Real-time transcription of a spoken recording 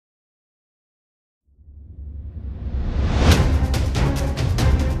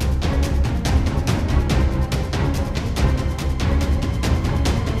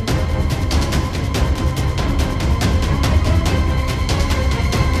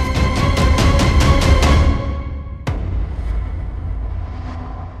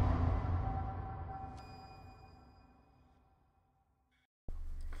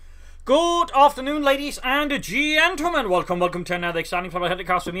Good afternoon, ladies and gentlemen. Welcome to another exciting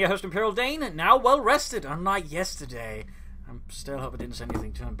Propagandacaster with me, your host Imperial Dane. Now well rested, unlike yesterday. I'm still hoping I didn't say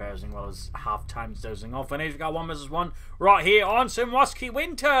anything too embarrassing while I was half-time dozing off. And we've got 1v1 right here on Semoisky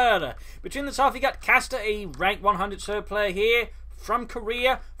Winter. Between the south, you got Kaster, a rank 100 Soviet player here from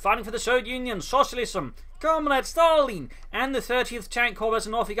Korea, fighting for the Soviet Union, socialism, Comrade Stalin, and the 30th Tank Corps. As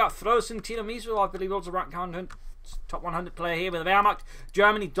the north, you got Frozen Tiramisu, I believe also rank 100. Top 100 player here with the Wehrmacht,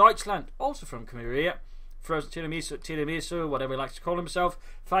 Germany, Deutschland, also from Korea. Frozen Tiramisu, whatever he likes to call himself,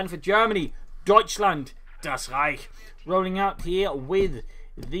 fighting for Germany, Deutschland, Das Reich. Rolling out here with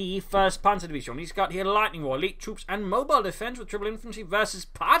the 1st Panzer Division. He's got here Lightning War, elite troops, and mobile defense with triple infantry versus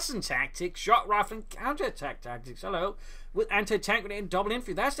partisan tactics, shock rifle, and counterattack tactics. Hello, with anti-tank grenade and double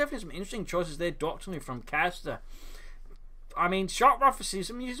infantry. That's definitely some interesting choices there, doctrinally from Kaster. I mean, shock rifle sees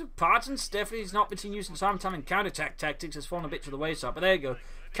some use of partisans. Definitely has not been seen used in some time, and counterattack tactics has fallen a bit to the wayside. But there you go.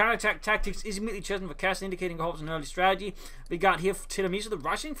 Counterattack tactics is immediately chosen for Kaster, indicating perhaps an early strategy. We got here Tiramisu, the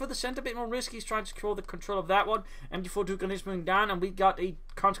rushing for the centre, a bit more risky. He's trying to secure the control of that one. MD42 grenades moving down, and we got a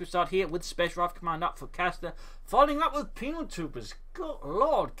conscript start here with Special Rifle Command up for Kaster, following up with penal troopers. Good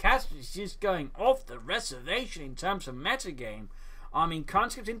lord, Kaster is just going off the reservation in terms of metagame. I mean,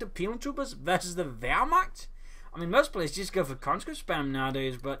 conscripts into penal troopers versus the Wehrmacht? I mean, most players just go for conscript spam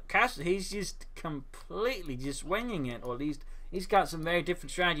nowadays, but Kaster, he's just completely just winging it, or at least he's got some very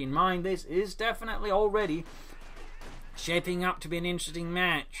different strategy in mind. This is definitely already shaping up to be an interesting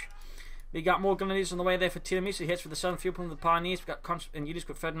match. We got more grenadiers on the way there for Tiramisu. He heads for the southern field point of the Pioneers. We've got and Units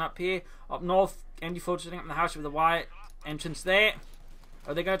got further up here. Up north, MD4 sitting up in the house with the wire entrance there.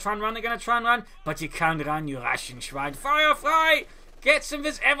 Are they going to try and run? They're going to try and run, but you can't run, you Russian Schwein. Fire frei! Get some of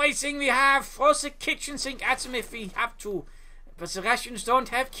this, everything we have. Throw the kitchen sink at them if we have to. But the Russians don't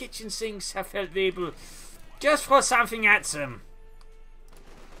have kitchen sinks, Herr Feldwebel. Just throw something at them.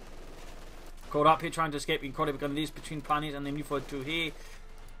 Caught up here trying to escape. Being caught up with these between Pioneers and the MU42 here.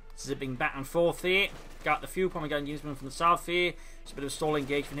 Zipping back and forth here. Got the fuel point. We got units moving from the south here. It's a bit of a stall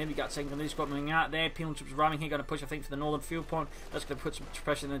engagement here. We got second grenade squad moving out there. Penal troops arriving here. Going to push, I think, for the northern fuel point. That's going to put some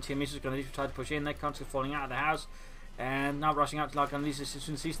pressure on the Tiramisu. Going to try to push in. They're constantly falling out of the house. And now rushing out to like on these as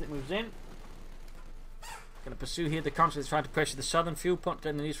soon as that moves in. Going to pursue here the conscripts trying to pressure the southern fuel point,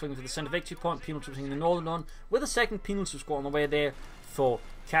 getting the news swinging to the centre victory point. Penal troops in the northern one with a second penal troop squad on the way there for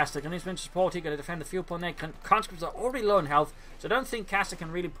Kaster. Going to support here, going to defend the fuel point there. Conscripts are already low in health, so I don't think Kaster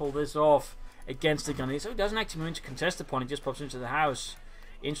can really pull this off against the Gunners. So he doesn't actually move into contest the point, he just pops into the house.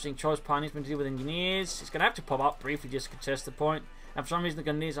 Interesting choice, Pioneers been to deal with engineers. He's going to have to pop up briefly just to contest the point. And for some reason the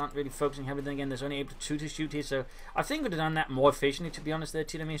Gunners aren't really focusing heavily. Then again, there's only able to shoot here, so I think he would have done that more efficiently, to be honest there,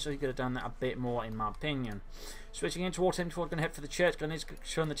 Tiramisu, so he could have done that a bit more in my opinion. Switching in towards MD4, going to head for the church. Gunners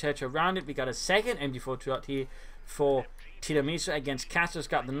showing the church around it. We got a second MD42 out here for Tiramisu against Kaster's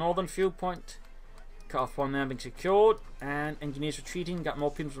got the northern fuel point. Cut off one there being secured. And engineers retreating. Got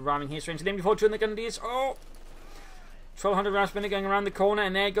more people ramming here. Straight into the MD42 and the Gunners. Oh! 1200 round spinner going around the corner,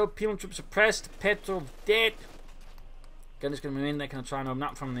 and there you go. Penal troops suppressed. Petrov dead. Gunners going to move in. They're going to try and open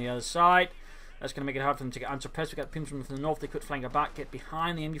up from the other side. That's going to make it hard for them to get unsuppressed. We got Penal from the north. They could flank it back, get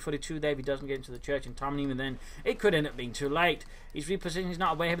behind the MD42 there if he doesn't get into the church in time. And even then, it could end up being too late. He's repositioning. He's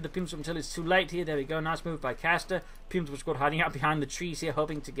not away ahead of the Penal until it's too late here. There we go. Nice move by Kaster. Penal was hiding out behind the trees here,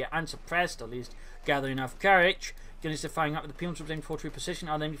 hoping to get unsuppressed, at least gather enough courage. Gunners are firing up with the penal troops aiming for true position.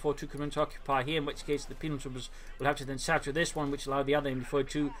 Other MD42 could run to occupy here, in which case the penal troops will have to then saturate this one, which will allow the other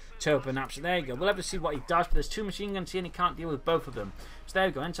MD42 to open up. So there you go. We'll have to see what he does, but there's two machine guns here and he can't deal with both of them. So there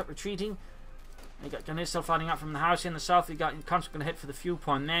you go. Ends up retreating. You got Gunners still fighting up from the house here in the south. You got Conscript going to hit for the fuel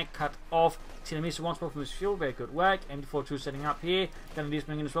point there. Cut off Tiramisu once more from his fuel. Very good work. MD42 setting up here. Gunners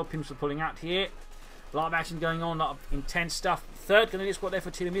moving in as well. Penals are pulling out here. A lot of action going on. A lot of intense stuff. Third Grenadier squad there for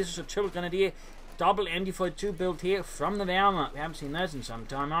Tiramisu. So triple Grenadier. Double MD42 build here from the Wehrmacht. We haven't seen those in some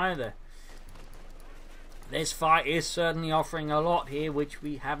time either. This fight is certainly offering a lot here, which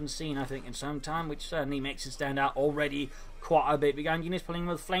we haven't seen, I think, in some time, which certainly makes it stand out already quite a bit. We got engineers pulling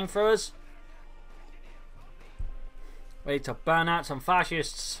with flamethrowers. Ready to burn out some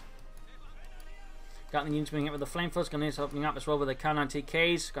fascists. Got the units moving up with the flamethrowers. Gunners opening up as well with the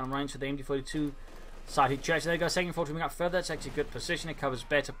K9TKs. Going to run into the MD42 side church. There you go. Second force moving up further. It's actually a good position. It covers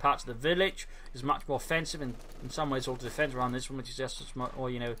better parts of the village. It's much more offensive and in some ways all the defense around this one, which is just a small,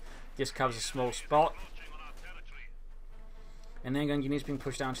 or just covers a small spot. And then engineers being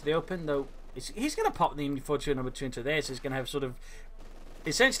pushed down to the open, though he's going to pop the MD42 number 2 into there, so he's going to have sort of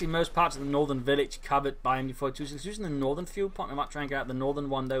essentially most parts of the northern village covered by MD42. So he's using the northern fuel point. We might try and get out the northern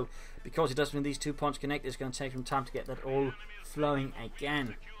one, though, because he doesn't have these 2 points connected. It's going to take some time to get that all flowing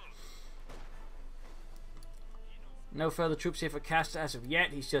again. No further troops here for Kaster as of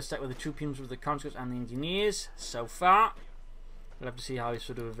yet. He's just stuck with the 2 units with the conscripts and the engineers so far. We'll have to see how he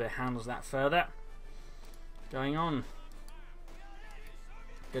sort of handles that further. Going on.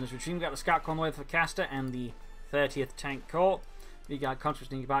 Gunners retreating. We've got the Scout Corps on the way for Kaster and the 30th Tank Corps. We got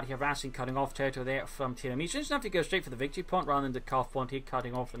conscripts nearby here harassing, cutting off territory there from Tiramisu. Just have to go straight for the victory point rather than the cutoff point here,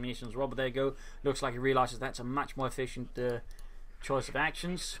 cutting off the mission as well. But there you go. Looks like he realises that's a much more efficient choice of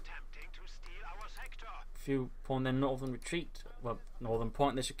actions. Few point then northern retreat. Well, northern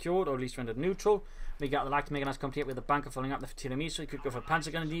point they're secured, or at least rendered neutral. We got the like to make a nice complete with the bunker following up there for Tiramisu. He could go for a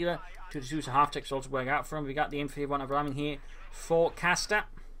Panzer Gunner dealer. 2-2's a half techs also work out for him. We got the M3 arriving here for Kaster.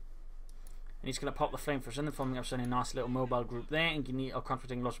 And he's going to pop the flame for us, and then forming up a nice little mobile group there, and you need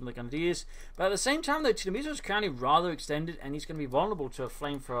confronting lots of the Grenadiers. But at the same time, though, Tiramisu is currently rather extended, and he's going to be vulnerable to a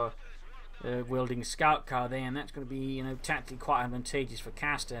flamethrower wielding scout car there, and that's going to be, you know, tactically quite advantageous for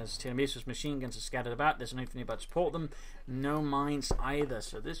Kaster as Tiramisu's machine guns are scattered about. There's no infantry about to support them, no mines either,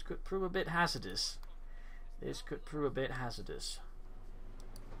 so this could prove a bit hazardous.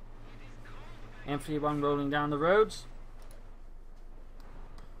 M31 rolling down the roads.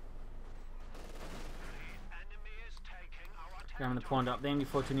 Grabbing the point up then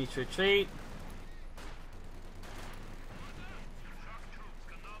before to need to retreat.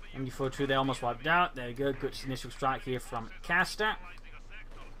 MD42 they almost wiped out. There we go. Good initial strike here from Kaster.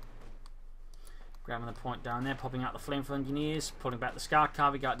 Grabbing the point down there, popping out the flame for engineers, pulling back the scout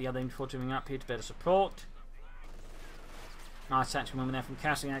car. We got the other MD42 moving up here to better support. Nice action movement there from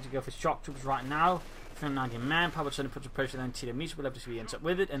Kaster. Going to actually go for shock troops right now. 390 manpower, certainly puts some pressure on Tiramisu. We'll have to see if he ends up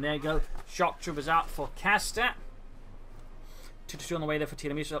with it. And there you go. Shock troopers out for Kaster. 2-2 on the way there for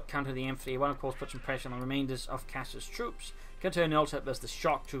Tiramisu, up counter the M3A1, of course, put some pressure on the remainders of Kaster's troops. Can turn also versus the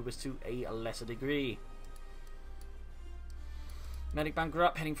shock troopers to a lesser degree. Medic bunker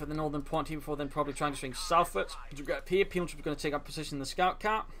up, heading for the northern point here before then probably trying to swing southwards. We've got up here, penal troops are going to take up position in the scout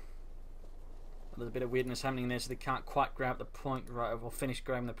car. There's a bit of weirdness happening there, so they can't quite grab the point right, or finish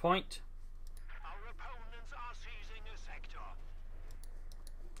grabbing the point.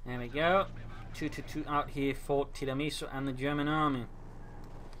 There we go. 2-2 out here for Tiramisu and the German army.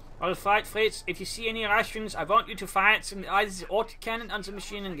 All fight, Fritz. If you see any Russians, I want you to fire at either the autocannon and the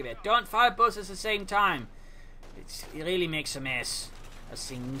machine gun gewehr. Don't fire both at the same time. It really makes a mess of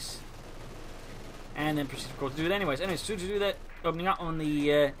things. And then proceed, of course, to do it anyways. Anyways, to do that, opening up on the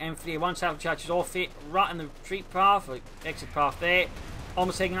M3A1 salvo charges all fit right in the retreat path, or exit path there.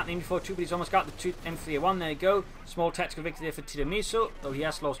 Almost taking out the MD42, but he's almost got the M3A1. There you go. Small tactical victory there for Tiramisu, though he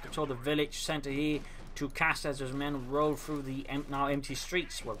has lost control of the village centre here to Kaster as his men roll through the now empty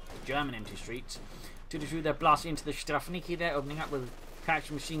streets, well, the German empty streets. 2-2 they're blasting into the Strafniki there, opening up with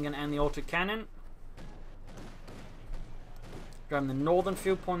traction machine gun and the autocannon. Grabbing the northern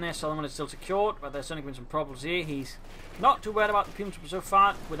field point there, Solomon is still secured, but there's certainly been some problems here. He's not too worried about the penal troops so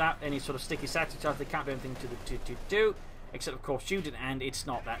far, without any sort of sticky tactics. They can't do anything to the 2-2. Except of course shoot it, and it's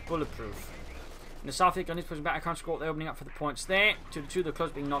not that bulletproof. In the south, Gunners pushing back. I can't score. They're opening up for the points there. 2-2, the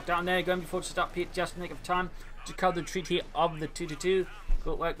close being knocked down there. Going before to start Pete just in the nick of time to cover the retreat here of the 2-2.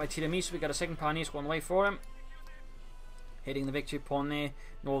 Good work by Tiramisu. We got a second pioneer squad on the way for him. Hitting the victory point there,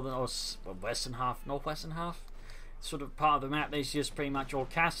 northern or western half, northwestern half. Sort of part of the map. There's just pretty much all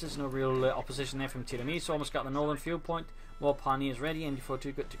casters. No real opposition there from Tiramisu. Almost got the northern field point. More pioneers ready.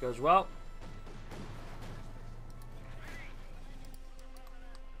 MD42 good to go as well.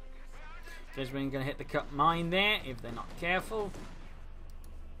 They're going to hit the cut mine there if they're not careful.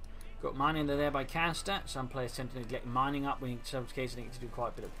 Got mining there by Kaster. Some players tend to neglect mining up, when in some cases they get to do quite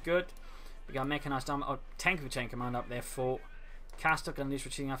a bit of good. We got mechanized tank command up there for Kaster. Going to lose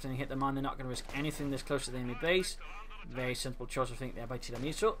retreating after they hit the mine. They're not going to risk anything this close to the enemy base. Very simple choice I think there by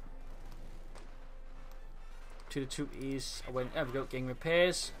Tiramisu. 2-2 is away. There we go, getting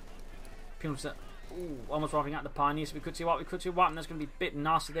repairs. Penals that. Ooh, almost wiping out the pioneers. We could see what, and that's going to be a bit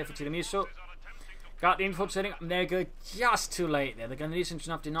nasty there for Tiramisu. Got the info setting up, and there we go, just too late there. They're going to do something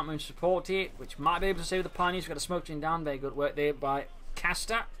enough to not move support here, which might be able to save the pioneers. We've got a smoke chain down. Very good work there by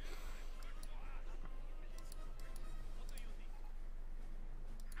Kaster.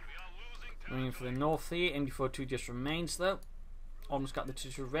 Moving for the north here. MD42 just remains though. Almost got the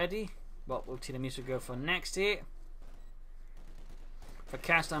 2-2 ready. What will Tiramisu go for next here? For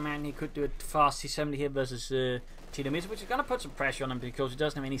Kaster, man, he could do a fast T70 here versus Tiramisu, which is going to put some pressure on him because he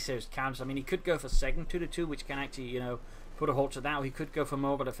doesn't have any serious counters. I mean, he could go for second 2-2, which can actually, you know, put a halt to that. Or he could go for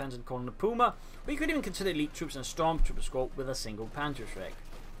mobile defense and call him the Puma. Or he could even consider elite troops and a stormtrooper squad with a single Panzerschreck.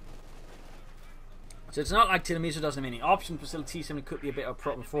 So it's not like Tiramisu doesn't have any options, but still T70 could be a bit of a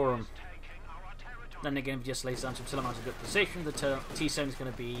problem for him. Then again, if he just lays down some amount of good position, the T70 is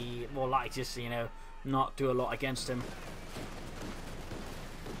going to be more likely just, you know, not do a lot against him.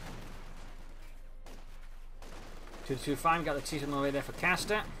 2-2 fine, got the T7 on the way there for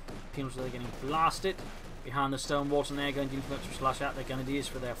Kaster. Penals are getting blasted. Behind the stone walls and they're going to use much to slash out their grenadiers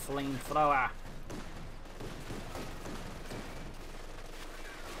for their flamethrower.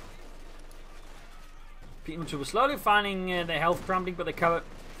 Penals were slowly finding their health crumbling, but the cover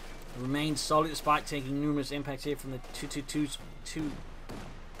remained solid despite taking numerous impacts here from the 222's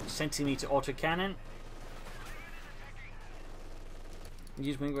 2-centimeter autocannon.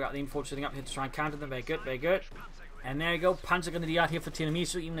 We got the infantry sitting up here to try and counter them. Very good, very good. And there you go, Panzer going to be out here for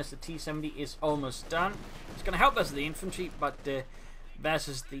Tiramisu, even as the T-70 is almost done. It's going to help us the infantry, but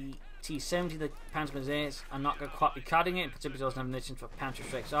versus the T-70, the Panzer are not going to quite be cutting it. Particularly doesn't have munitions for Panzer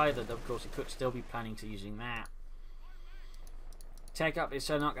Strikes either, though of course he could still be planning to using that. Take up is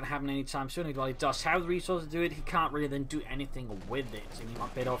not going to happen anytime soon. While he does have the resources to do it, he can't really then do anything with it. So he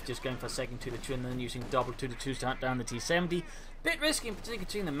might bet off just going for a second 2-2 and then using double 2-2s to hunt down the T-70. Bit risky, in particular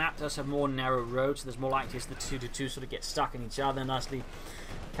considering the map does have more narrow roads, so there's more likely the 2-2 sort of get stuck in each other and nicely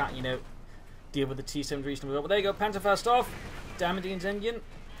can't, you know, deal with the T-70 reasonably well. But there you go, Panzer first off, damaging his engine.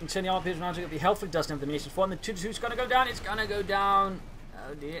 Until the armor piercing rounds are going to be helpful, it doesn't have the munitions for, and the 2-2 is going to go down, it's going to go down.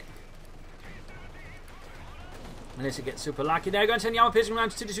 Oh dear. Unless it gets super lucky. They're going to send the armor piercing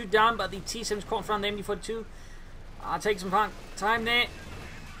rounds 2-2 down, but the T-7 is caught in front of the MD-42. Take some time there.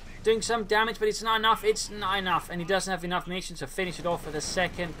 Doing some damage, but it's not enough. It's not enough. And he doesn't have enough munitions to finish it off with a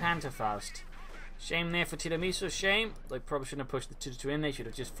second Panzerfaust. Shame there for Tiramisu. Shame. They probably shouldn't have pushed the 2-2 in. They should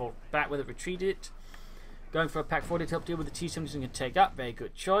have just fought back with it, retreated. Going for a Pack 40 to help deal with the T-7 he's going to take up. Very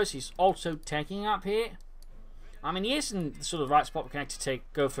good choice. He's also taking up here. I mean, he is in the sort of right spot for Connect to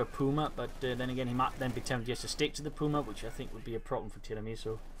go for a Puma, but then again, he might then be tempted just to stick to the Puma, which I think would be a problem for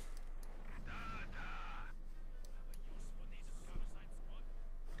Tiramisu.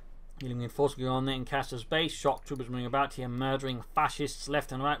 Healing reinforcements going on there in Kaster's base. Shock troopers running about here, murdering fascists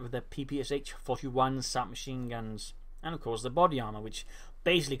left and right with their PPSH-41 submachine guns. And of course, the body armor, which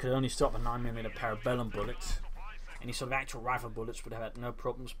basically could only stop a 9mm parabellum bullet. Any sort of actual rifle bullets would have had no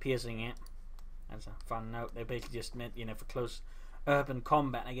problems piercing it. That's a fun note. They basically just meant, you know, for close urban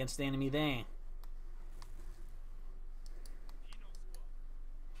combat against the enemy there.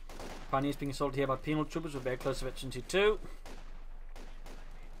 Pioneers being assaulted here by penal troopers with very close veteran 2-2.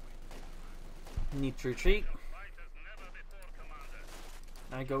 Need to retreat.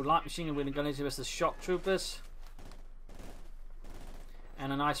 There you go, light machine and wheeling gunners versus shock troopers.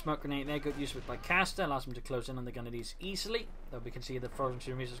 And a nice smoke grenade there, good use of it by Kaster, allows them to close in on the grenadiers easily. Though we can see the frozen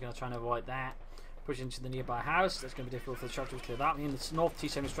Tiramisu is going to try and avoid that. Push into the nearby house, that's going to be difficult for the shock troopers to clear that. In the north,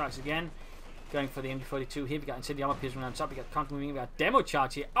 T-7 strikes again. Going for the MD-42 here, we got incendiary armor piercing around top, we got counter moving, we got demo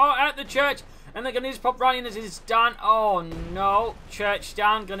charge here. Oh, at the church! And the grenadiers pop right in as it's done. Oh no, church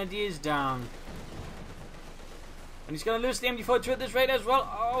down, grenadiers down. And he's going to lose the MD-42 at this rate as well.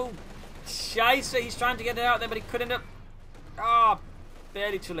 Oh, scheisse, he's trying to get it out there, but he could end up... Ah,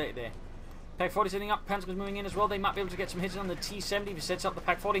 barely too late there. Pack 40 setting up, Panzer's moving in as well. They might be able to get some hits on the T-70 if he sets up the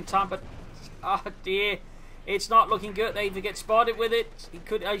Pack 40 in time, but... Oh dear, it's not looking good. They either get spotted with it. He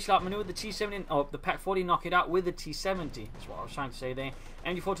could actually outmaneuver the T-70, or the Pack 40 knock it out with the T-70. That's what I was trying to say there.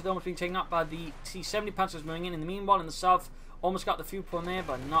 MD-42 almost being taken up by the T-70. Panzer's moving in. In the meanwhile, in the south, almost got the fuel point there,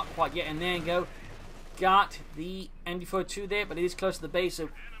 but not quite yet. And there you go. Got the MD-42 there, but it is close to the base, so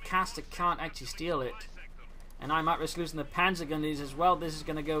Kaster can't actually steal it. And I might risk losing the Panzer grenadiers as well. This is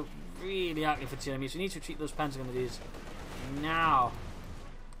going to go really ugly for Tiramisu. We need to retreat those Panzer grenadiers now.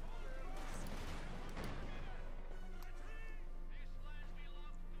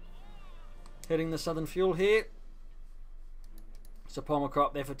 Hitting the southern fuel here. Sapoma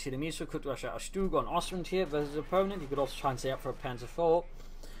crop there for Tiramisu. Could rush out a Stug on Osttruppen here versus his opponent. He could also try and stay up for a Panzer IV.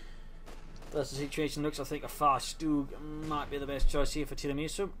 As the situation looks, I think a fast Stug might be the best choice here for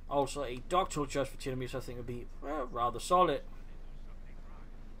Tiramisu. Also, a doctoral choice for Tiramisu I think would be rather solid.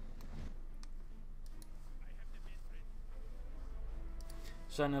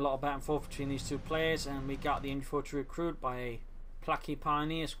 Certainly a lot of back and forth between these two players, and we got the MD-42 recruited by a plucky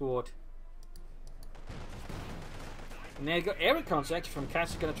pioneer squad. And there you go, air recon section from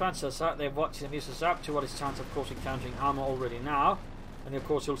Kaster going to try and set out. They've watched Tiramisu up to what his chance of course encountering armor already now. And of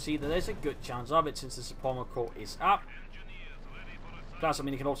course you'll see that there's a good chance of it since the Sapoma core is up. Plus, I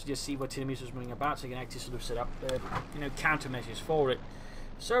mean, you can also just see where Tiramisu is moving about, so you can actually sort of set up, you know, countermeasures for it.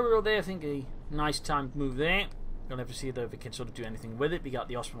 So we're all there, I think a nice timed move there. You'll never see though if we can sort of do anything with it. We got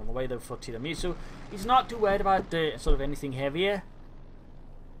the Osttruppen on the way though for Tiramisu. He's not too worried about sort of anything heavier.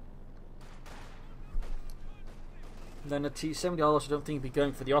 Then the T-70, I also don't think he'll be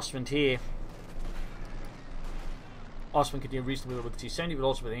going for the Osttruppen here. Osttruppen could do reasonably well with the T-70, but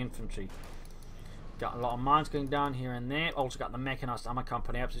also with the infantry. Got a lot of mines going down here and there. Also got the mechanized armor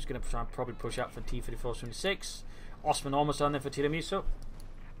company up, so he's going to try and probably push up for T-34-76. Osttruppen almost down there for Tiramisu.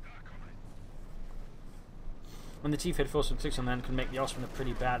 And the T-34-76 on then can make the Osttruppen a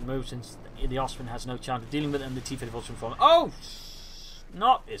pretty bad move, since the Osttruppen has no chance of dealing with it, and the T-34 falling. Oh!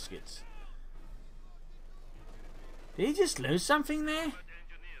 Not biscuits. Did he just lose something there?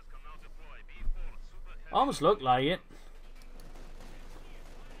 Almost looked like it.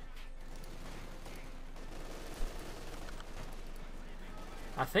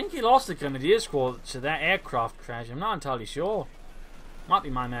 I think he lost the Grenadier squad to that aircraft crash. I'm not entirely sure. Might be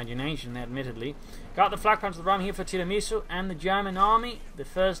my imagination, admittedly. Got the flak panzer around here for Tiramisu and the German army, the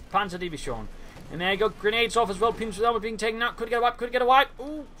 1st Panzer Division. And there you go, grenades off as well. Pins were being taken out. Could get a wipe, could get a wipe.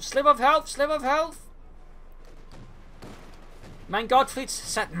 Ooh, sliver of health, sliver of health. Mein Gott,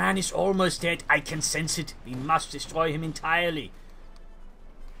 Fritz, that man is almost dead. I can sense it. We must destroy him entirely.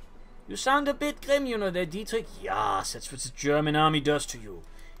 You sound a bit grim, you know there, Dietrich. Yes, that's what the German army does to you.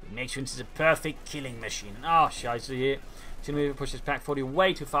 It makes you into a perfect killing machine. Oh, scheiße here. Timmy pushes Pack 40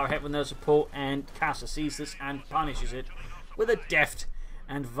 way too far ahead with no support, and Kaster sees this and punishes it with a deft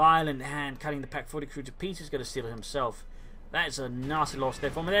and violent hand, cutting the Pack 40 crew to pieces. Going to steal it himself. That is a nasty loss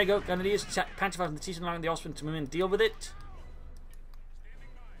there for me. There you go. Grenadiers, Panzer from the T-7 line, the Osttruppen to move in and deal with it.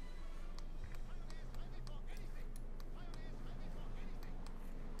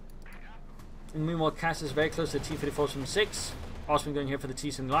 And meanwhile, Kaster is very close to the T-34-76. Osttruppen going here for the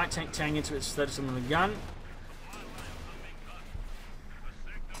T-7 light tank, tearing into its 37mm gun.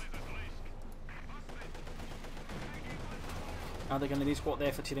 They're going to do squat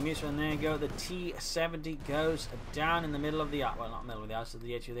there for Tiramisu, and there you go. The T-70 goes down in the middle of the ice. Well, not middle of the ice, to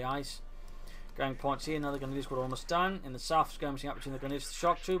the edge of the ice. Going points here. Another Grenadier squad almost done. In the south, skirmishing up between the Grenadiers and the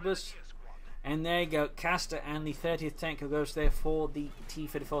shock troopers. And there you go. Kaster and the 30th tank who goes there for the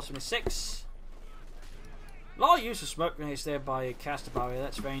T-34-76. A lot of use of smoke grenades there by Kaster barrier.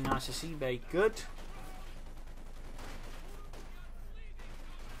 That's very nice to see. Very good.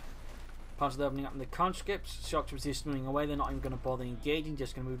 Parts of the opening up in the conscripts. Shock troopers just moving away. They're not even going to bother engaging.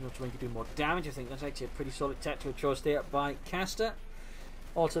 Just going to move up to make it do more damage. I think that's actually a pretty solid tactical choice there by Kaster.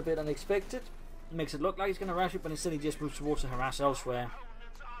 Also a bit unexpected. Makes it look like he's going to rush it, but instead he just moves towards the harass elsewhere.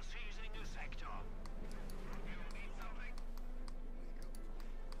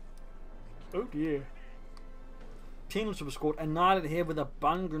 Oh dear. Penal super squad annihilated here with a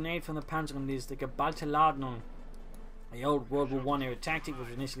bun grenade from the Panzer Grenadiers, the Gebalteladung. The old World War I era tactic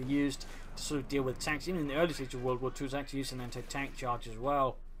was initially used to sort of deal with tanks. Even in the early stages of World War II, it was actually used in anti-tank charge as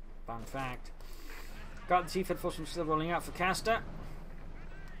well. Fun fact. Got the T-34 still rolling out for Kaster.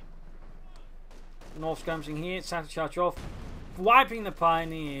 North skirmishing here, Santa charge off, wiping the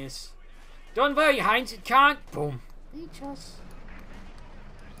pioneers. Don't worry, Heinz, it can't. Boom. Reach us.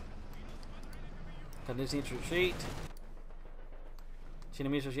 This needs to retreat.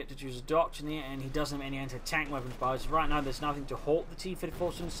 Tiramisu yet to choose a doctrine here, and he doesn't have any anti-tank weapons by us. Right now, there's nothing to halt the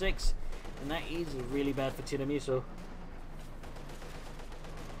T-34-76, and that is really bad for Tiramisu.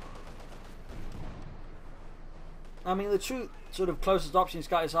 I mean, the true sort of closest option he's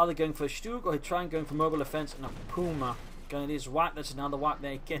got is either going for a Stug or he'd try and going for mobile offense and a Puma. Grenadiers wipe. That's another wipe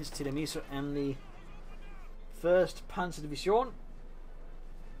there against Tiramisu and the 1st Panzer Division.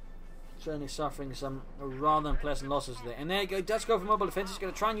 Certainly suffering some rather unpleasant losses there. And there you go, he does go for mobile defense. He's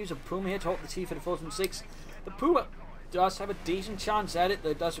going to try and use a Puma here to halt the T-34-76. The Puma does have a decent chance at it,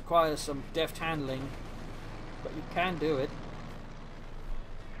 though it does require some deft handling. But you can do it.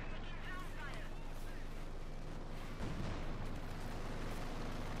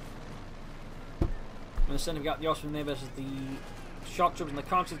 And the we've got the Osttruppen there versus the shock troopers and the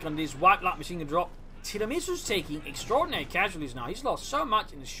conscripts. Grenadiers white light machine gun drop. Tiramisu's taking extraordinary casualties now. He's lost so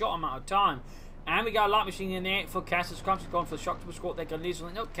much in a short amount of time. And we got a light machine in there for Kaster's conscripts going for the shock trooper squad. Their Grenadiers,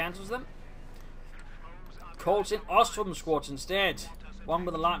 no, cancels them. Calls in Osttruppen squads instead. One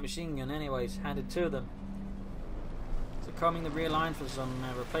with a light machine gun anyways, handed to them. So combing the rear line for some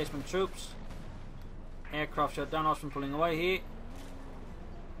replacement troops. Aircraft shut down, Osttruppen pulling away here.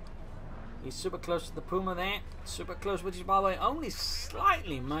 He's super close to the Puma there. Super close, which is, by the way, only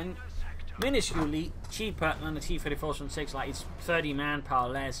slightly minusculely cheaper than the T-34-76. Like, it's 30 manpower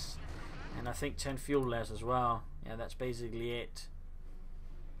less, and I think 10 fuel less as well. Yeah, that's basically it.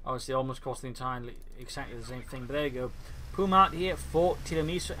 Obviously, almost cost entirely exactly the same thing, but there you go. Puma out here for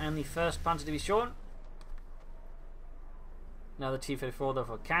Tiramisu and the 1st Panzer Division. Now the T-34 though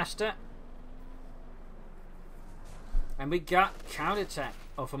for Kaster. And we got counterattack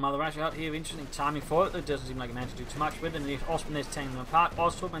of a Mother Russia out here. Interesting timing for it. It doesn't seem like a man to do too much with it. And the Osttruppen is taking them apart.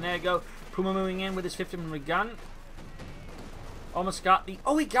 Osttruppen, there you go. Puma moving in with his 50mm gun. Almost got the...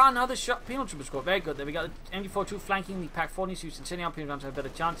 Oh, we got another shot. Penal trooper score. Very good. There we got the MG42 flanking the Pack 40. So Houston sitting out. Penal to have a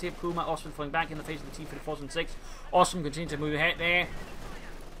better chance here. Puma, Osttruppen falling back in the face of the T-34 and 6. Osttruppen continue to move ahead there.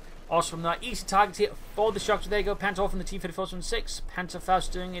 Osttruppen, the easy targets here for the shock. There you go. Panther off from the T-34 and 6.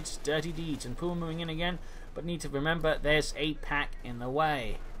 Panzerfaust doing its dirty deeds. And Puma moving in again. But need to remember there's a pack in the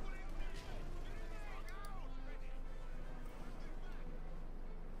way.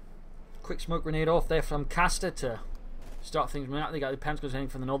 Quick smoke grenade off there from Kaster to start things moving out. They got the Panzers heading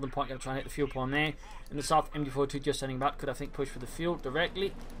from the northern point, going to try and hit the fuel pond there. In the south, MG42 just heading back. Could I think push for the fuel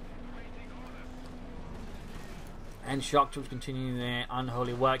directly. And shock troops continuing their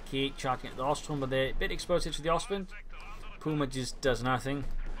unholy work here, charging at the Osttruppen, but they're a bit explosive to the Osttruppen. Puma just does nothing.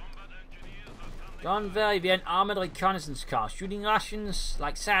 Gone very bien. Armoured reconnaissance car. Shooting Russians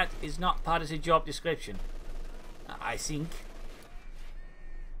like that is not part of the job description, I think.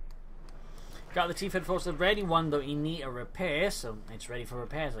 Got the T-34 ready, one though in need of repair, so it's ready for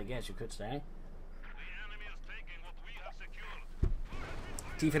repairs, I guess you could say.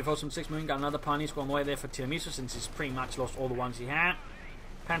 T-34 from 6 moving, got another Pioneer squad on the way there for Tiramisu since he's pretty much lost all the ones he had.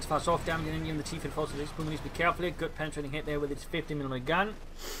 Panzerfaust off, damaging Indian, the T-34 from 6 needs to be careful here. Good penetrating hit there with its 50mm gun.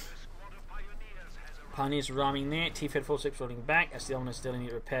 Pioneers ramming there, T-34 6 rolling back as the Omen still in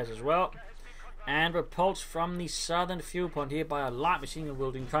need repairs as well. And repulsed from the southern fuel point here by a light machine gun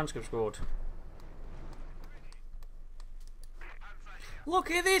wielding conscript squad.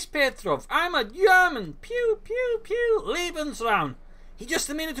 Look at this, Petrov. I'm a German. Pew, pew, pew. Lebensraum. He just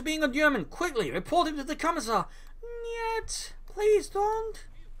admitted to being a German. Quickly, report him to the Commissar. Niet. Please don't.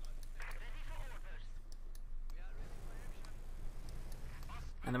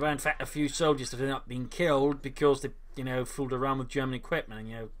 And there were in fact a few soldiers that had not been killed because they, fooled around with German equipment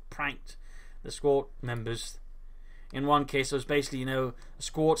and, pranked the squad members. In one case, it was basically, a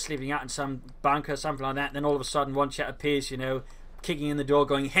squad sleeping out in some bunker, something like that. Then all of a sudden, one chap appears, kicking in the door,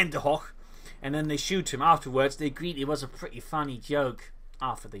 going Hände hoch, and then they shoot him afterwards. They agreed it was a pretty funny joke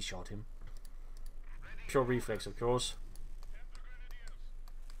after they shot him. Pure reflex, of course.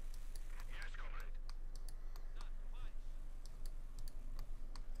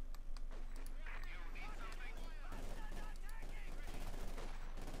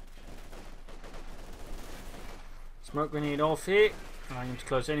 Smoke grenade off here. Allowing him to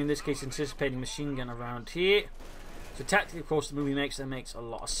close in this case, anticipating machine gun around here. So tactically, of course, the movie makes a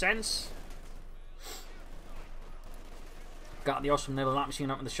lot of sense. Got the awesome little light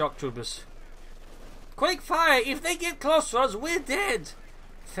machine up with the shock troopers. Quick fire! If they get close to us, we're dead.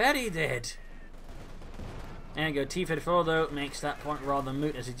 Very dead. There you go. T-34 though makes that point rather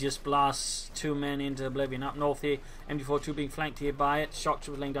moot as it just blasts 2 men into oblivion up north here. MG42 being flanked here by it. Shock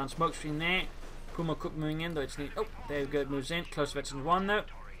troopers laying down smoke screen there. Puma Cook moving in though it's neat. Oh, there we go. It moves in. Close to veterans 1 though.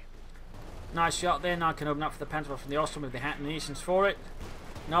 Nice shot there. Now I can open up for the Panther from the Osttruppen with the hat and munitions for it.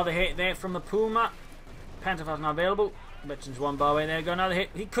 Another hit there from the Puma. Panther now available. Veterans 1 bar away. There you go. Another hit.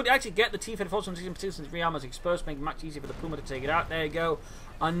 He could actually get the T-34 from 6 since the rearm was exposed, making it much easier for the Puma to take it out. There you go.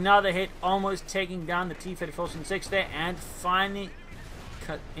 Another hit, almost taking down the T-34 from 6 there, and finally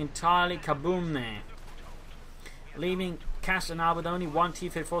entirely kaboom there. Leaving Kaster now with only 1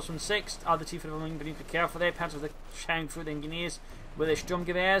 T-34 from 6. Other T-34 need to be careful there. Panthers are shouting through the engineers with their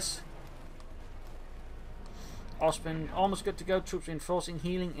Sturmgewehrs. Osttruppen almost good to go. Troops reinforcing,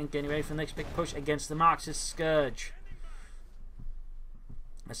 healing, and getting ready for the next big push against the Marxist scourge.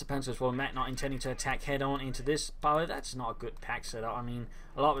 As the Panzers will not intending to attack head on into this, but that's not a good pack setup. I mean,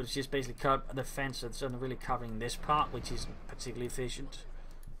 a lot of it's just basically the fence, so it's only really covering this part, which isn't particularly efficient.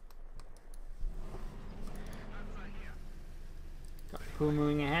 Got Puma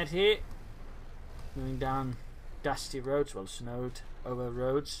moving ahead here, moving down dusty roads, well, snowed over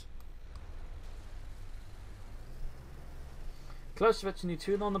roads. Close to Veteran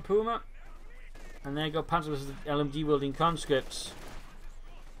 2 on the Puma. And there you go, Panzer versus the LMG wielding conscripts.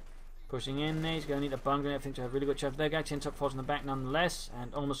 Pushing in there, he's going to need a bun grenade, I think, to have a really good chance. There, guy, 10 top force in the back nonetheless,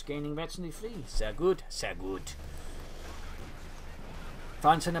 and almost gaining Veteran 3. So good, so good.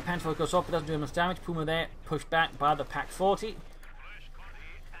 Fine center Panther goes up, but doesn't do much damage. Puma there, pushed back by the Pack 40.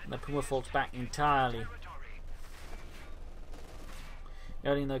 And the Puma falls back entirely.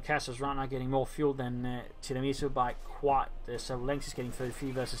 Noting though Kaster's right now getting more fuel than Tiramisu by quite several lengths. He's getting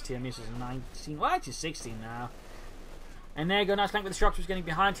 33 versus Tiramisu's 19. Well, actually 16 now. And there you go, nice flank with the shock troops getting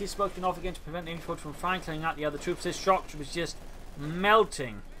behind. He's smoking off again to prevent the infantry from firing, clearing out the other troops. This shock troop is just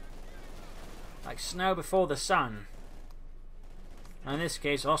melting like snow before the sun. And in this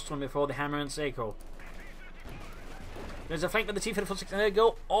case, Osttruppen before the hammer and sickle. There's a flank with the T-34, and there you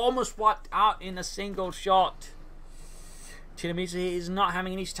go, almost wiped out in a single shot. Tiramisu is not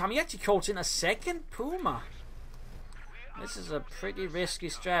having an easy time. He actually calls in a second Puma. This is a pretty risky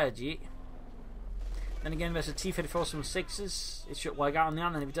strategy. Then again, there's a T-34-76s. It should work out on the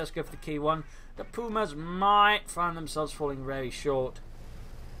other, and if he does go for the K1, the Pumas might find themselves falling very short.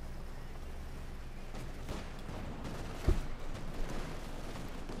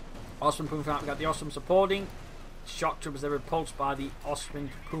 Osttruppen Puma, we got the Osttruppen supporting. Shock troopers, they're repulsed by the Osttruppen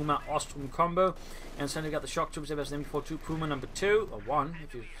Puma Osttruppen combo. And so we got the shock troopers, there's an M42 Puma number 2, or 1,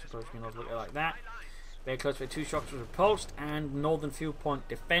 if you suppose you can also look at it like that. Very close to 2 shock troopers repulsed, and Northern Field Point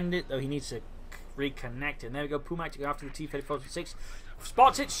defended, though he needs to reconnect. And there we go, Puma to go after the T-34-6.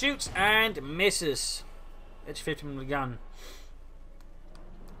 Spots it, shoots, and misses. It's 50mm gun.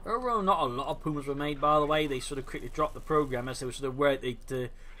 Overall, not a lot of Pumas were made, by the way. They sort of quickly dropped the program as they were sort of where the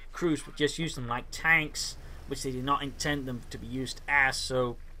crews would just use them like tanks, which they did not intend them to be used as.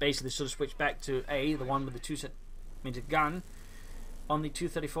 So basically, they sort of switched back to the one with the 2cm gun on the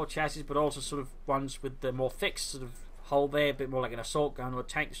 234 chassis, but also sort of ones with the more fixed sort of hull there, a bit more like an assault gun or a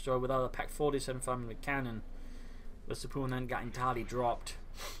tank destroyer with either Pack 40 7.5mm cannon. The Puma then got entirely dropped.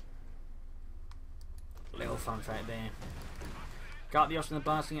 Little fun fact there. Got the Osttruppen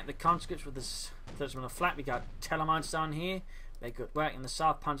blasting at the conscripts with this 30mm flat. We got Telemines down here. Very good work in the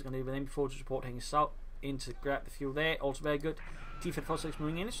south. Punch going to do with him before to support taking assault in to grab the fuel there. Also very good. T-34-6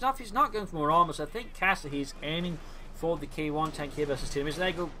 moving in. It's enough. He's not going for more armor, so I think Kaster he's aiming for the K1 tank here versus Tiramisu. There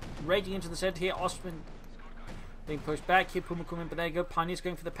you go, raging into the center here. Osttruppen being pushed back here. Puma coming, but there you go. Pioneers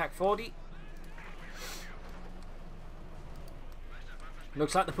going for the Pack 40.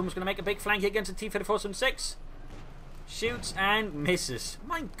 Looks like the Puma's going to make a big flank here against the T-34-6. Shoots and misses.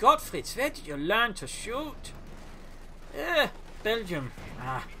 My God, Fritz, where did you learn to shoot? Belgium.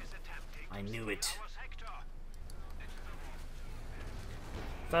 Ah, I knew it.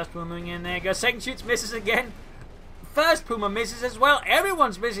 First Puma moving in there. Goes second, shoots, misses again. First Puma misses as well.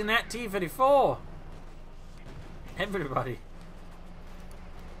 Everyone's missing that T-34. Everybody.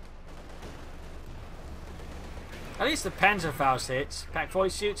 At least the Panzerfaust hits. Pack 40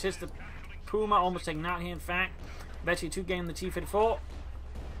 shoots, hits the Puma, almost taken out here in fact. Eventually 2 game the T-34.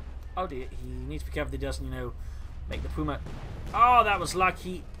 Oh dear, he needs to be careful that he doesn't, you know, make the Puma. Oh, that was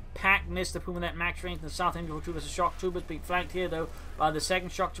lucky. Pack missed the Puma that max range in the south end of troopers. The shock troopers being flanked here though by the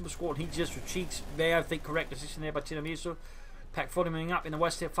second shock trooper squad. He just retreats there. I think correct decision there by Tiramisu. Pack 40 moving up in the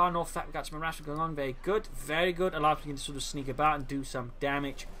west here, far north. Fact, we got some harassment going on. Very good, very good. Allows me to sort of sneak about and do some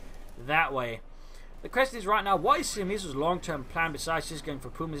damage that way. The question is right now, what is Tiramizu's long-term plan besides just going for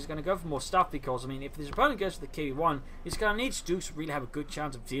Pumas? He's going to go for more stuff because, I mean, if his opponent goes for the K1, he's going to need Dukes to really have a good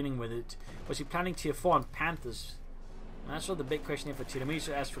chance of dealing with it. Was he planning Tier 4 on Panthers? And that's sort of the big question here for Tiramisu.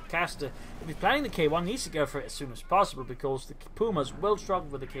 As for Kaster, if he's planning the K1, he needs to go for it as soon as possible because the Pumas will struggle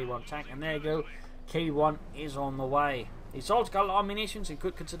with the K1 tank. And there you go, K1 is on the way. He's also got a lot of munitions. He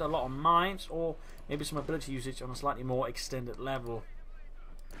could consider a lot of mines or maybe some ability usage on a slightly more extended level.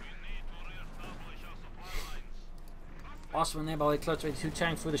 Osttruppen there, by the way, close to 82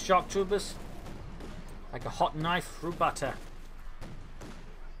 tank through the shock troopers. Like a hot knife through butter.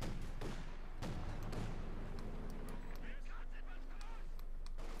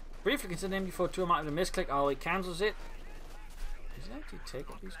 Briefly consider MD42 might have a misclick. Oh, he cancels it. Does he actually take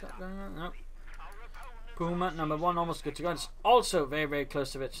what he's got going on? No. Puma, number 1, almost good to go. It's also very, very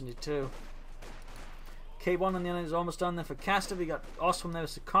close to Veteran 2. K1 on the other end is almost done there for Kaster. We got Osttruppen there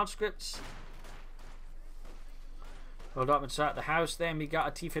with the conscripts. Well, Dortmund's out the house there, and we got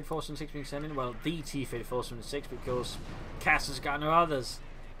a T-34-6 being sent in. Well, the T-34-6 because Kaster's got no others.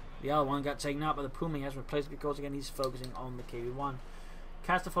 The other one got taken out by the Puma. He has replaced because again he's focusing on the KV-1.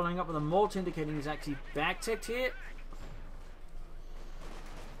 Kaster following up with a Mort indicating he's actually back-ticked here.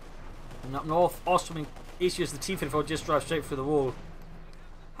 And up north, Osttruppen issues the T-34 just drive straight through the wall.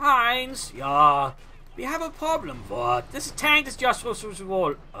 Heinz, yeah, we have a problem. What? This tank is just through the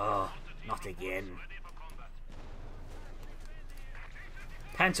wall. Oh, not again.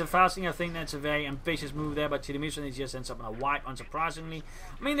 Panzerfausting, I think that's a very ambitious move there by Tiramisu, and he just ends up on a wipe, unsurprisingly.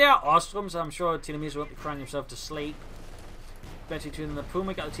 I mean, they are Osttruppen, so I'm sure Tiramisu won't be crying himself to sleep. Betty to the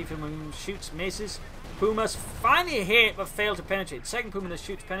Puma, got the T-34 shoots, misses. Puma's finally hit, but failed to penetrate. Second Puma that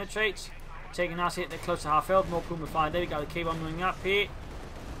shoots, penetrates. Taking a nice hit, they're close to half health. More Puma fire there, we got the K1 moving up here.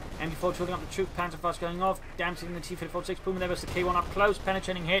 MD4 holding up the troop, Panzerfaust going off, damaging the T-34-6 Puma. There was the K1 up close,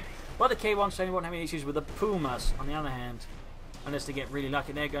 penetrating hit. But the K1 certainly won't have any issues with the Pumas, on the other hand. Unless they get really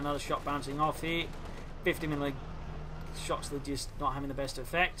lucky. There go another shot bouncing off here. 50mm shots that are just not having the best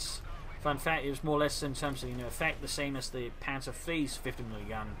effects. Fun fact, it was more or less in terms of, you know, effect the same as the Panzer III's 50mm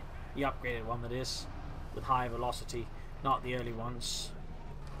gun. The upgraded one that is, with high velocity, not the early ones.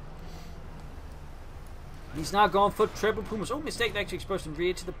 He's now gone for triple Pumas. Oh, mistake, they actually exposed him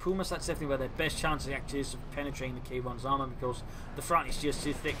rear to the Pumas. That's definitely where their best chance actually is of penetrating the K1's armor, because the front is just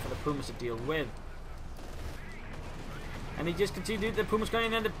too thick for the Pumas to deal with. And he just continued, the Pumas going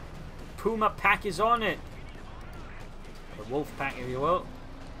in, and the Puma pack is on it. The Wolf pack, if you will.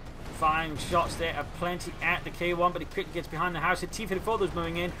 Firing shots there are plenty at the K1, but he quickly gets behind the house. Hit T-54 that's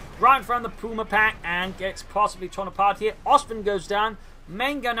moving in, right in front of the Puma pack, and gets possibly torn apart here. Osttruppen goes down.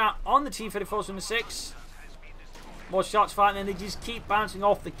 Main gun out on the T-54s from the 6. More shots fired, and then they just keep bouncing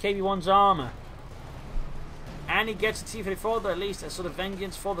off the KV-1's armor. And he gets the T-54, though, at least a sort of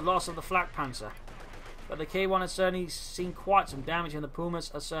vengeance for the loss of the Flak Panzer. But the K1 has certainly seen quite some damage, and the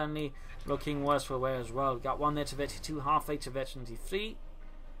Pumas are certainly looking worse for wear as well. Got one there to Vet 2, halfway to Vet 23.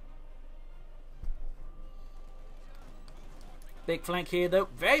 Big flank here though.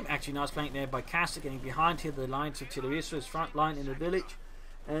 Very actually nice flank there by Kaster, getting behind here the lines of Tiramisu, his front line in the village,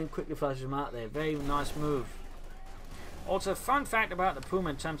 and quickly flashes him out there. Very nice move. Also, fun fact about the Puma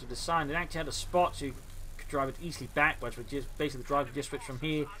in terms of design, it actually had a spot so you could drive it easily backwards, which is basically the driver could just switch from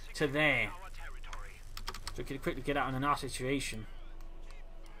here to there. So you could quickly get out in a nice situation.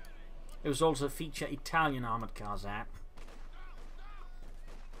 It was also a feature Italian armoured cars at.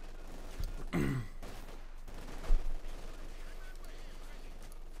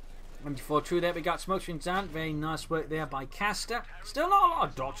 True there, we got smoke screens down. Very nice work there by Kaster. Still not a lot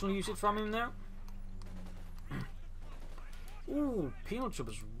of doctrinal usage from him though. Ooh, penal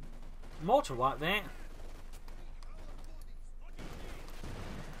troopers. Mortar wipe there.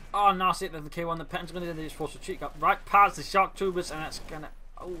 Oh, nice hit there, the K1. The Penta's going to do this force retreat up right past the shock troopers, and that's going to.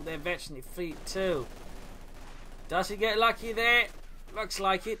 Oh, they're vetching their feet too. Does he get lucky there? Looks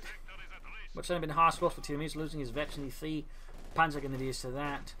like it. But it's only been a harsh loss for Tiramisu, losing his vetching their feet. Panzer going to do this to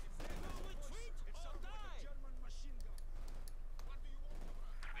that.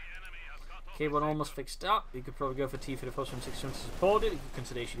 K1 almost fixed up. You could probably go for T-54 from 6 to support it. You could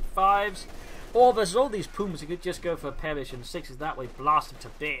consider issue 5s. Or there's all these Pumas. You could just go for a Perish and 6s, that way blast them to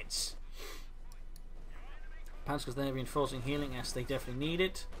bits. Panzer's there reinforcing healing as they definitely need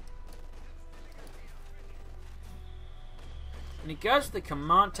it. And he goes to the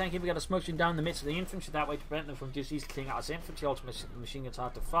command tank. Here we got a smoke screen down in the midst of the infantry, that way to prevent them from just easily clearing out his infantry. Ultimate machine guns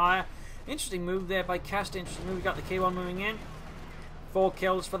hard to fire. Interesting move there by Kaster. Interesting move. We got the K1 moving in. 4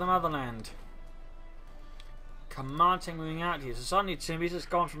 kills for the motherland. Command tank moving out here. So suddenly Tiramisu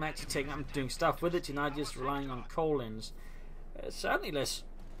gone from actually taking up and doing stuff with it to now just relying on call-ins. Certainly less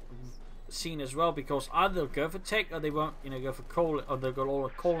seen as well, because either they'll go for tech or they won't, go for call, or they'll go all the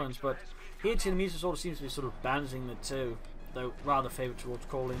call-ins. But here Tiramisu sort of seems to be sort of balancing the two, though rather favoured towards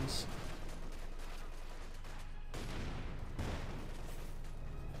call-ins.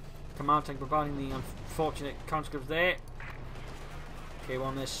 Command tank providing the unfortunate conscripts there.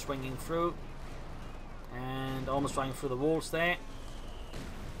 K1 there swinging through and almost flying through the walls there.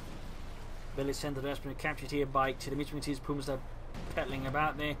 Village centre has been captured here by Tiramisu. His Pumas are peddling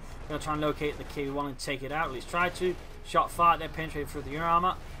about there. Going to try and locate the K1 and take it out. At least try to. Shot fired there, penetrating through the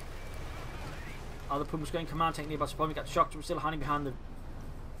armour. Other Pumas going command tank nearby support. We got shock troopers still hiding behind the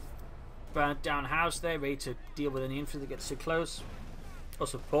burnt down house there, ready to deal with any infantry that gets too close. Or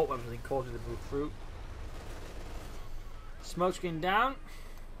support weapons being called to move through. Smoke screen down.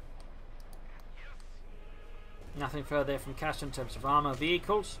 Nothing further from Kaster in terms of armour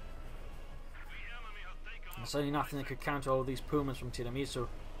vehicles. There's certainly nothing that could counter all these Pumas from Tiramisu.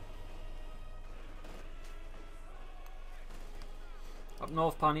 Up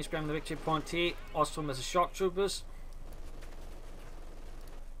north, Pioneers grabbing the victory point here. Osttruppen as the shock troopers.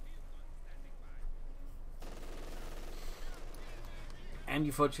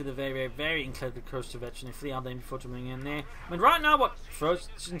 MD4 to the very, very incredibly close to veteran. If the other MD4 coming in there. I mean, right now, what first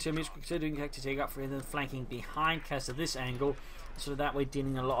Tiramisu considering to take up for him, flanking behind Kaster this angle, so that way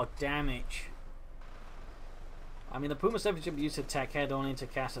dealing a lot of damage. I mean, the Puma 7 should be used to attack head on into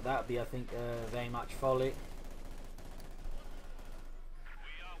Kaster. That would be, I think, very much folly.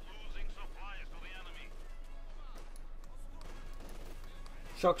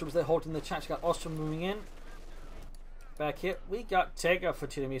 Shock troopers there holding the chat. Got Osttruppen moving in. Back here, we got Tega for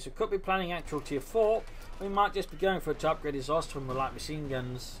Tiramisu. Could be planning actual tier 4. We might just be going for it to upgrade his Osttruppen with light machine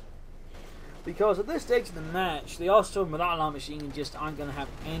guns. Because at this stage of the match, the Osttruppen without a light machine gun just aren't going to have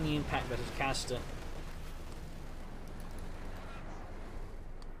any impact versus Kaster.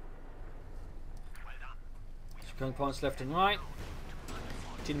 Going points left and right.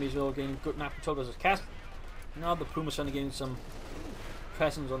 Tiramisu all getting good map control versus Kaster. Now the Puma's only getting some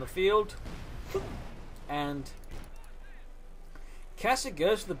presence on the field. And Kaster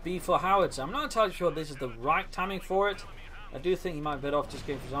goes for the B4 howitzer. I'm not entirely sure this is the right timing for it. I do think he might be better off just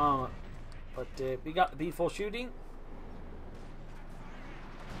going for his armor. But we got the B4 shooting.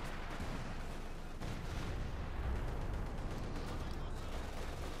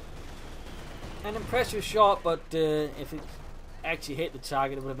 An impressive shot, but if it actually hit the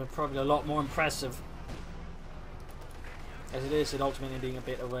target, it would have been probably a lot more impressive. As it is, it ultimately being a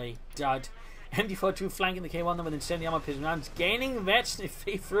bit of a dud. MD42 flanking the K1 with incendiary armor prison rounds, gaining vets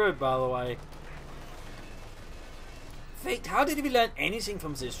through it, by the way. Fate, how did we learn anything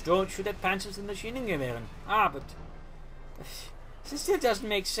from this? Don't shoot at panzers and machining gewehren. But this still doesn't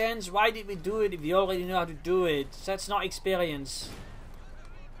make sense. Why did we do it if we already know how to do it? That's not experience.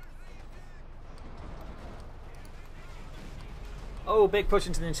 Oh, big push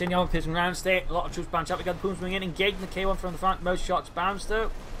into the incendiary armor prison rounds there. A lot of troops bunch up. We got the Pumas moving in, engaging the K1 from the front. Most shots bounced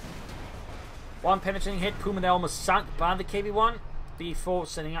though. One penetrating hit. Puma there almost sunk by the KB1. B4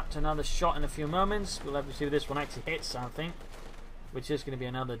 setting up to another shot in a few moments. We'll have to see if this one actually hits something, which is going to be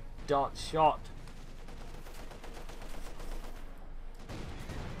another dot shot.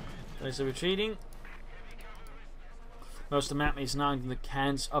 There's the retreating. Most of the map is now in the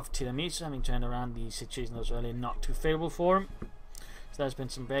hands of Tiramisu, having turned around the situation that was earlier not too favourable for him. So there's been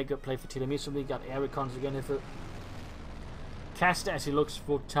some very good play for Tiramisu. We got air recons again here for Kaster as he looks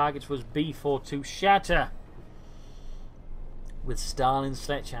for targets was B4 to shatter with Stalin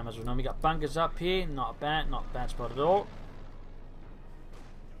sledgehammers. We know we got bunkers up here, not a bad spot at all.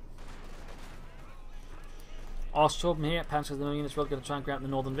 Osttruppen here, Panzer the units well going to try and grab the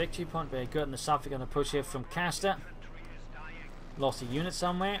northern victory point. Very good. In the south we're going to push here from Kaster. Lost a unit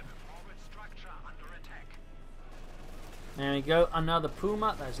somewhere. There we go, another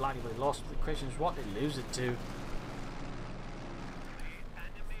Puma. That is likely to be lost. The question is what they lose it to.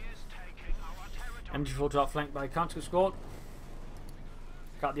 MG4 outflanked by a counter squad.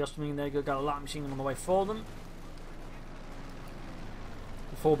 Got the Osttruppen there, got a light machine gun on the way for them.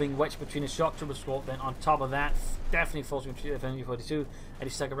 Before being wedged between a shock trooper squad, then on top of that, definitely forcing him to shoot MG42. Had he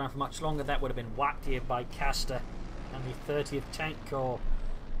stuck around for much longer, that would have been whacked here by Kaster and the 30th Tank Corps.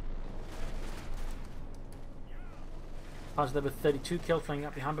 Panzer there with 32 kills, flying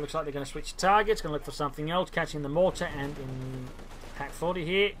up behind, but looks like they're going to switch targets, going to look for something else, catching the mortar and in Pack 40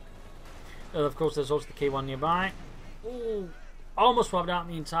 here. Of course, there's also the K1 nearby. Ooh, almost wiped out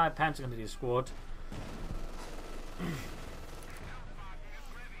the entire Panzer squad.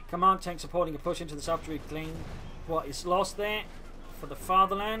 Command tank supporting a push into the south to reclaim what is lost there for the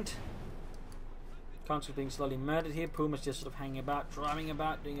fatherland. Consul being slowly murdered here. Puma's just sort of hanging about, driving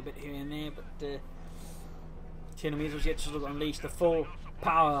about, doing a bit here and there, but Tiramisu was yet to sort of unleash the full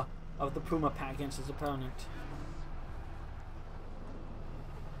power of the Puma pack against his opponent.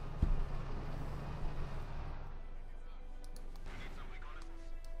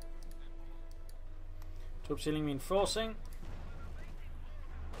 Troop ceiling reinforcing.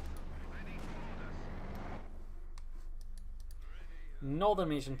 Northern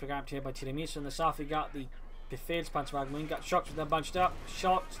mission programmed here by Tiramisu. In the south we got the Befehlspanzerwagen. We got shots with them bunched up.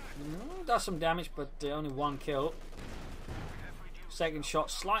 Shot does some damage, but only one kill. Second shot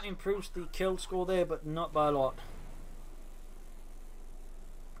slightly improves the kill score there, but not by a lot.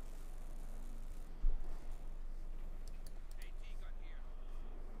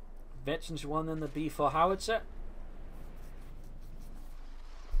 Veterans won then the B4 howitzer.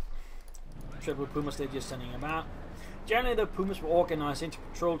 Triple Pumas they're just sending about. Generally the Pumas were organised into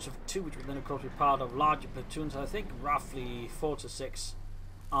patrols of 2, which would then of course be part of larger platoons, I think roughly 4 to 6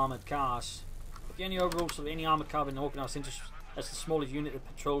 armoured cars. But the only overall sort of any armoured car been organised into as the smallest unit of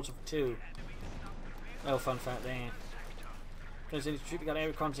patrols of 2. Well, fun fact there. We got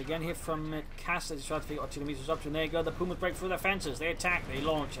air recons again here from Kaster to try to figure out what Tiramisu's up to. And there you go, the Pumas break through their fences. They attack, they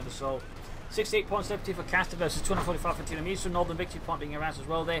launch, and assault. 68 points left here for Kaster versus 245 for Tiramisu. Northern victory point being harassed as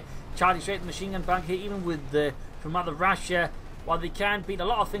well there. Charlie straight the machine gun bank here, even with from Mother Russia. While they can beat a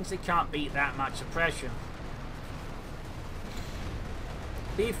lot of things, they can't beat that much suppression.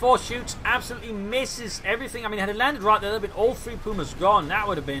 B4 shoots, absolutely misses everything. I mean, had it landed right there, there would have been all 3 Pumas gone. That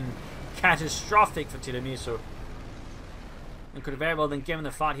would have been catastrophic for Tiramisu. And could have very well then given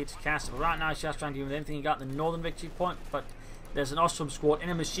the fight here to Kaster. But right now, he's just trying to do with anything he got in the northern victory point. But there's an Osttruppen squad in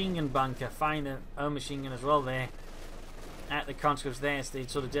a machine gun bunker, firing their own machine gun as well there at the conscripts there. So they're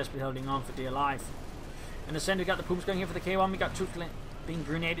sort of desperately holding on for dear life. In the centre, we got the Pumas going here for the K1. We got troops being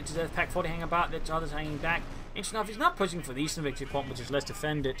grenaded to death. Pack 40 hanging about, the others hanging back. Interesting enough, he's not pushing for the eastern victory point, which is less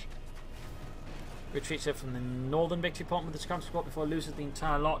defended. Retreats here from the northern victory point with the conscript squad before it loses the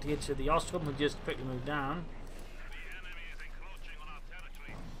entire lot here to the Osttruppen, who just quickly moved down.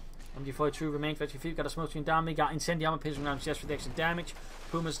 MG42 remains victory free. Got a smoke screen down. We got incendiary armor piercing rounds just for the extra damage.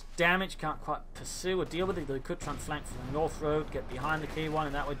 Puma's damage can't quite pursue or deal with it. They could try and flank from the north road, get behind the K1,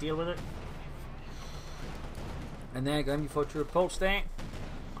 and that would deal with it. And there, going before to repulse there.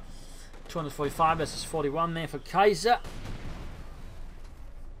 245 versus 41 there for Kaiser.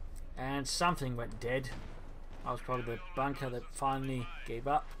 And something went dead. That was probably the bunker that finally gave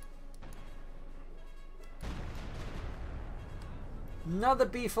up. Another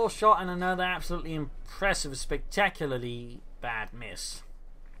B4 shot and another absolutely impressive, spectacularly bad miss.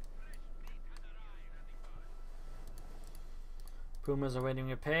 Pumas are waiting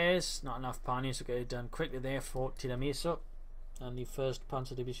repairs. Not enough pioneers to get it done quickly there for Tiramisu and the 1st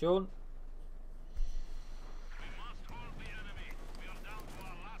Panzer Division.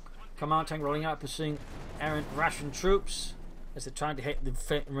 Command tank rolling out, pursuing errant Russian troops as they're trying to hit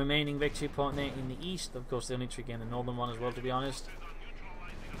the remaining victory point there in the east. Of course, they'll need to regain the northern one as well, to be honest.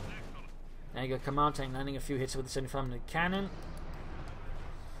 There you go, command tank landing a few hits with the 75mm cannon.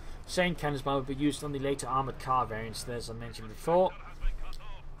 Same cannons will be used on the later armoured car variants, as I mentioned before.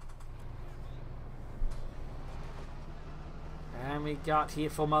 And we got here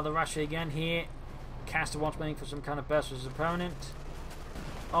for Mother Russia again here. Kaster once waiting for some kind of burst with his opponent.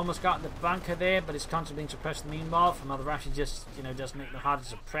 Almost got the bunker there, but it's constantly being suppressed meanwhile. For Mother Russia just, doesn't make it hard to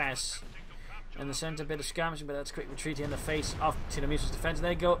suppress. In the centre, a bit of skirmishing, but that's quick retreat in the face of Tiramisu's defence.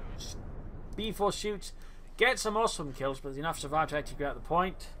 There you go. B4 shoots. Get some awesome kills, but enough survive to actually get out the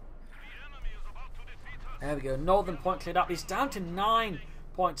point. There we go. Northern point cleared up. He's down to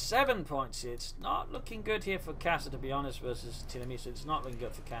 9.7 points here. It's not looking good here for Kaster, to be honest, versus Tiramisu. It's not looking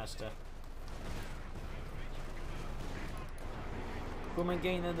good for Kaster. Woman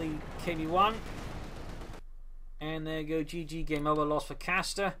gain of the KB1. And there you go. GG. Game over. Loss for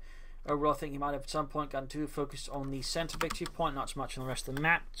Kaster. Overall, I think he might have at some point gotten too focused on the centre victory point, not so much on the rest of the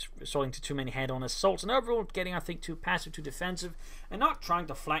map, resorting to too many head-on assaults, and overall getting, I think, too passive, too defensive, and not trying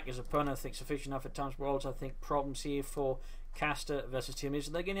to flank his opponent, I think, sufficient enough at times. Were also, I think, problems here for Kaster versus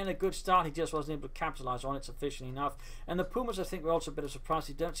Tiramisu. They're getting in a good start, he just wasn't able to capitalise on it sufficiently enough. And the Pumas, I think, were also a bit of a surprise.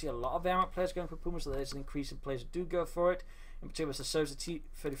 You don't see a lot of Armoured players going for Pumas, so there's an increase in players that do go for it. In particular, the Sosa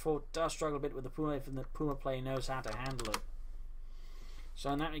T34 does struggle a bit with the Puma, if the Puma player knows how to handle it. So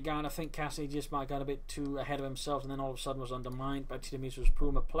in that regard, I think Kaster just might have got a bit too ahead of himself, and then all of a sudden was undermined by Tiramisu's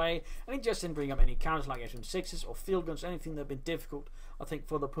Puma play, and he just didn't bring up any counters like SM6s or field guns, anything that had been difficult, I think,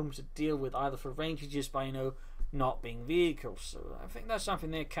 for the Pumas to deal with, either for range, just by, not being vehicles. So I think that's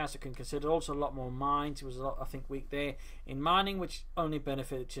something there Kaster can consider. Also a lot more mines. He was a lot, I think, weak there in mining, which only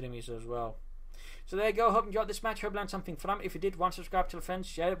benefited Tiramisu as well. So there you go. Hope you enjoyed this match. Hope you learned something from it. If you did, subscribe to the friends,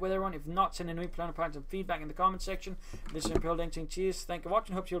 share it with everyone. If not, send a new plan of some feedback in the comment section. This is Imperial Dancing. Cheers. Thank you for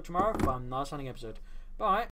watching. Hope to see you all tomorrow for another hunting episode. Bye.